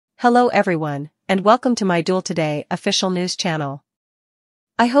Hello everyone, and welcome to my Duel Today official news channel.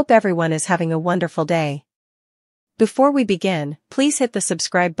 I hope everyone is having a wonderful day. Before we begin, please hit the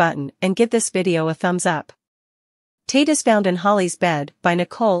subscribe button and give this video a thumbs up. Tate is found in Holly's bed by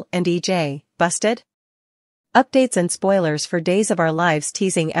Nicole and EJ, busted? Updates and spoilers for Days of Our Lives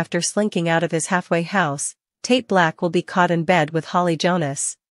teasing after slinking out of his halfway house, Tate Black will be caught in bed with Holly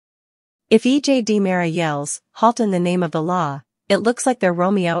Jonas. If EJ DiMera yells, "Halt in the name of the law," it looks like their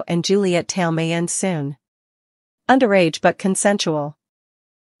Romeo and Juliet tale may end soon. Underage but consensual.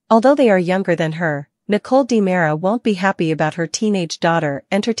 Although they are younger than her, Nicole DiMera won't be happy about her teenage daughter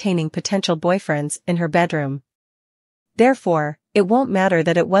entertaining potential boyfriends in her bedroom. Therefore, it won't matter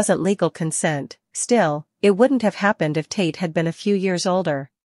that it wasn't legal consent. Still, it wouldn't have happened if Tate had been a few years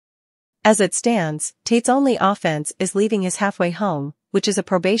older. As it stands, Tate's only offense is leaving his halfway home, which is a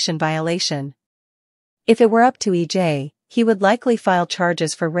probation violation. If it were up to EJ, he would likely file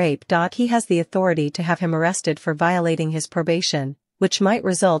charges for rape. He has the authority to have him arrested for violating his probation, which might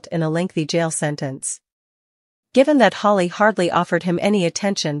result in a lengthy jail sentence. Given that Holly hardly offered him any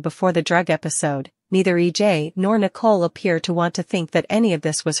attention before the drug episode, neither EJ nor Nicole appear to want to think that any of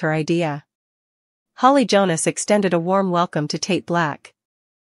this was her idea. Holly Jonas extended a warm welcome to Tate Black.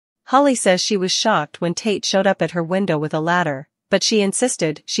 Holly says she was shocked when Tate showed up at her window with a ladder, but she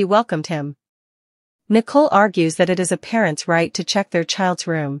insisted she welcomed him. Nicole argues that it is a parent's right to check their child's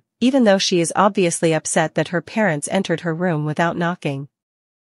room, even though she is obviously upset that her parents entered her room without knocking.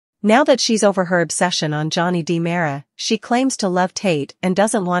 Now that she's over her obsession on Johnny DiMera, she claims to love Tate and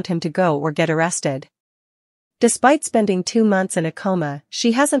doesn't want him to go or get arrested. Despite spending 2 months in a coma,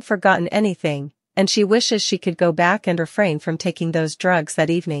 she hasn't forgotten anything, and she wishes she could go back and refrain from taking those drugs that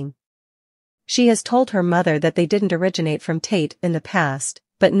evening. She has told her mother that they didn't originate from Tate in the past,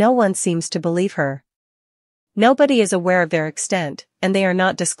 but no one seems to believe her. Nobody is aware of their extent, and they are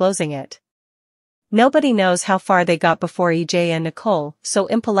not disclosing it. Nobody knows how far they got before EJ and Nicole so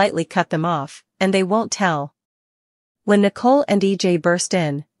impolitely cut them off, and they won't tell. When Nicole and EJ burst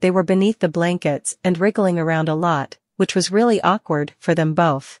in, they were beneath the blankets and wriggling around a lot, which was really awkward for them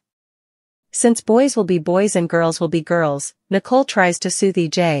both. Since boys will be boys and girls will be girls, Nicole tries to soothe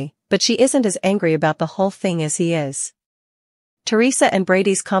EJ, but she isn't as angry about the whole thing as he is. Teresa and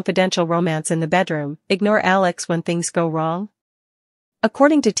Brady's confidential romance in the bedroom, ignore Alex when things go wrong?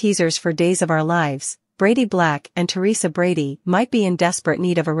 According to teasers for Days of Our Lives, Brady Black and Teresa Brady might be in desperate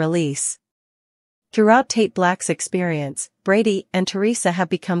need of a release. Throughout Tate Black's experience, Brady and Teresa have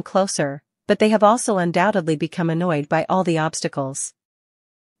become closer, but they have also undoubtedly become annoyed by all the obstacles.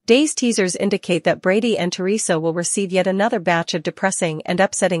 Days teasers indicate that Brady and Teresa will receive yet another batch of depressing and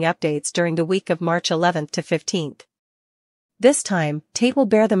upsetting updates during the week of March 11th to 15th. This time, Tate will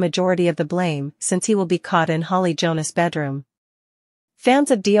bear the majority of the blame since he will be caught in Holly Jonas' bedroom. Fans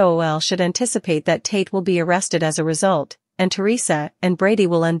of DOL should anticipate that Tate will be arrested as a result, and Teresa and Brady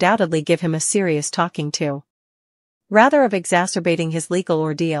will undoubtedly give him a serious talking to. Rather of exacerbating his legal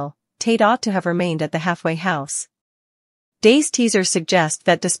ordeal, Tate ought to have remained at the halfway house. Days teasers suggest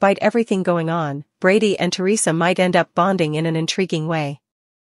that despite everything going on, Brady and Teresa might end up bonding in an intriguing way.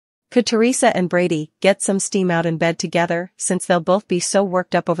 Could Teresa and Brady get some steam out in bed together since they'll both be so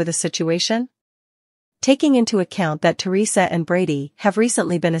worked up over the situation? Taking into account that Teresa and Brady have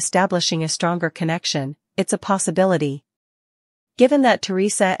recently been establishing a stronger connection, it's a possibility. Given that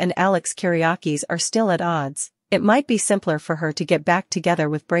Teresa and Alex Kyriakis are still at odds, it might be simpler for her to get back together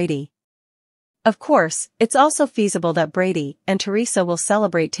with Brady. Of course, it's also feasible that Brady and Teresa will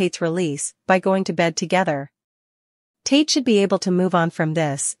celebrate Tate's release by going to bed together. Tate should be able to move on from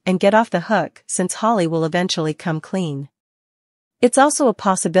this and get off the hook since Holly will eventually come clean. It's also a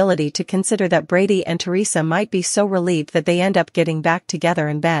possibility to consider that Brady and Teresa might be so relieved that they end up getting back together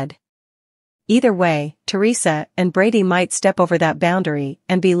in bed. Either way, Teresa and Brady might step over that boundary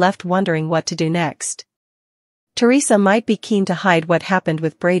and be left wondering what to do next. Teresa might be keen to hide what happened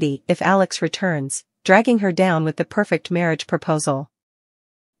with Brady if Alex returns, dragging her down with the perfect marriage proposal.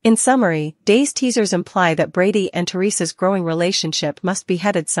 In summary, Days teasers imply that Brady and Teresa's growing relationship must be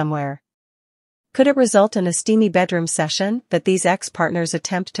headed somewhere. Could it result in a steamy bedroom session that these ex-partners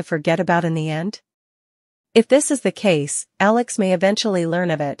attempt to forget about in the end? If this is the case, Alex may eventually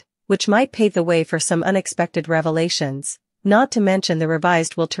learn of it, which might pave the way for some unexpected revelations, not to mention the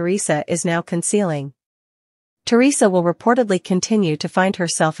revised will Teresa is now concealing. Teresa will reportedly continue to find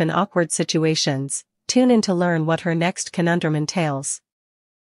herself in awkward situations. Tune in to learn what her next conundrum entails.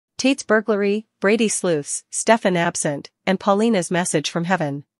 Tate's burglary, Brady sleuths, Stefan absent, and Paulina's message from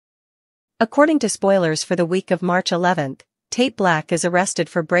heaven. According to spoilers for the week of March 11th, Tate Black is arrested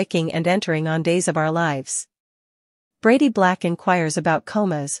for breaking and entering on Days of Our Lives. Brady Black inquires about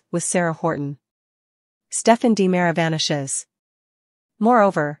comas with Sarah Horton. Stephen DiMera vanishes.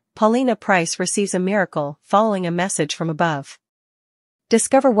 Moreover, Paulina Price receives a miracle following a message from above.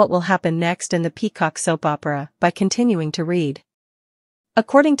 Discover what will happen next in the Peacock soap opera by continuing to read.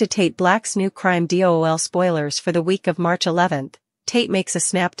 According to Tate Black's new crime DOL spoilers for the week of March 11th, Tate makes a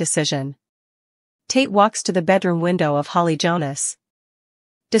snap decision. Tate walks to the bedroom window of Holly Jonas.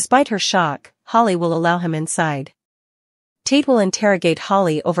 Despite her shock, Holly will allow him inside. Tate will interrogate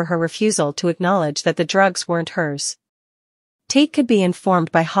Holly over her refusal to acknowledge that the drugs weren't hers. Tate could be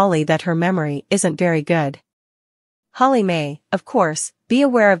informed by Holly that her memory isn't very good. Holly may, of course, be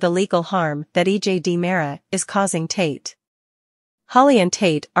aware of the legal harm that E.J. DiMera is causing Tate. Holly and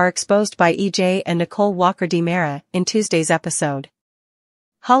Tate are exposed by E.J. and Nicole Walker DiMera in Tuesday's episode.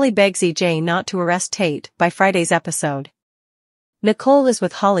 Holly begs E.J. not to arrest Tate by Friday's episode. Nicole is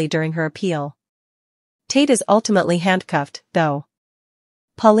with Holly during her appeal. Tate is ultimately handcuffed, though.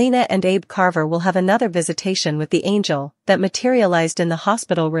 Paulina and Abe Carver will have another visitation with the angel that materialized in the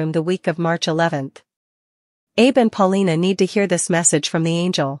hospital room the week of March 11th. Abe and Paulina need to hear this message from the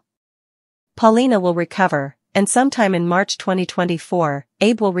angel. Paulina will recover, and sometime in March 2024,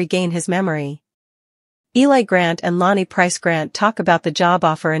 Abe will regain his memory. Eli Grant and Lonnie Price Grant talk about the job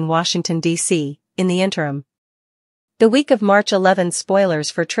offer in Washington, D.C., in the interim. The week of March 11 spoilers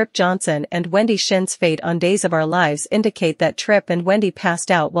for Trip Johnson and Wendy Shin's fate on Days of Our Lives indicate that Trip and Wendy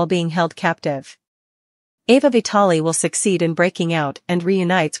passed out while being held captive. Ava Vitale will succeed in breaking out and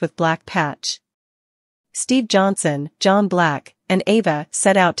reunites with Black Patch. Steve Johnson, John Black, and Ava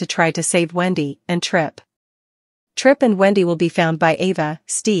set out to try to save Wendy and Trip. Trip and Wendy will be found by Ava,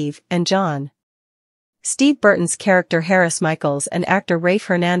 Steve, and John. Steve Burton's character Harris Michaels and actor Rafe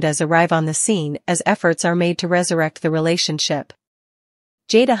Hernandez arrive on the scene as efforts are made to resurrect the relationship.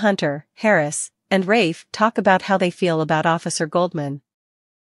 Jada Hunter, Harris, and Rafe talk about how they feel about Officer Goldman.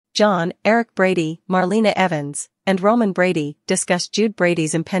 John, Eric Brady, Marlena Evans, and Roman Brady discuss Jude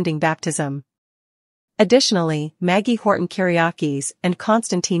Brady's impending baptism. Additionally, Maggie Horton Kyriakis and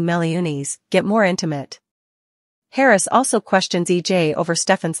Constantine Meliunis get more intimate. Harris also questions EJ over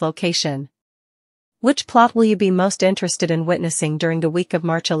Stefan's location. Which plot will you be most interested in witnessing during the week of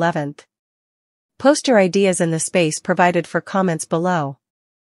March 11th? Post your ideas in the space provided for comments below.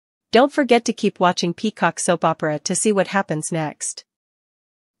 Don't forget to keep watching Peacock soap opera to see what happens next.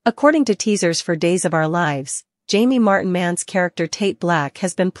 According to teasers for Days of Our Lives, Jamie Martin Mann's character Tate Black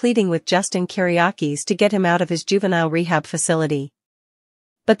has been pleading with Justin Kyriakis to get him out of his juvenile rehab facility.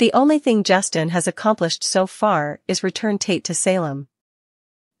 But the only thing Justin has accomplished so far is return Tate to Salem.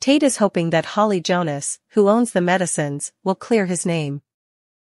 Tate is hoping that Holly Jonas, who owns the medicines, will clear his name.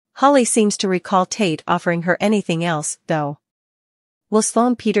 Holly seems to recall Tate offering her anything else, though. Will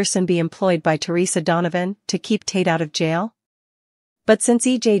Sloan Peterson be employed by Teresa Donovan to keep Tate out of jail? But since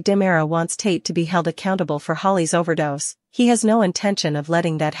E.J. DiMera wants Tate to be held accountable for Holly's overdose, he has no intention of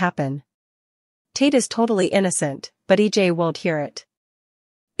letting that happen. Tate is totally innocent, but E.J. won't hear it.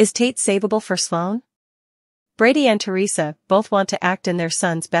 Is Tate savable for Sloan? Brady and Teresa both want to act in their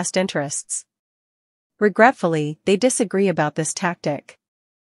son's best interests. Regretfully, they disagree about this tactic.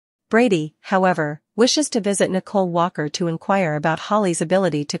 Brady, however, wishes to visit Nicole Walker to inquire about Holly's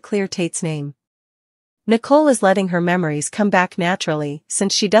ability to clear Tate's name. Nicole is letting her memories come back naturally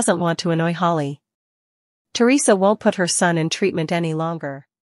since she doesn't want to annoy Holly. Teresa won't put her son in treatment any longer.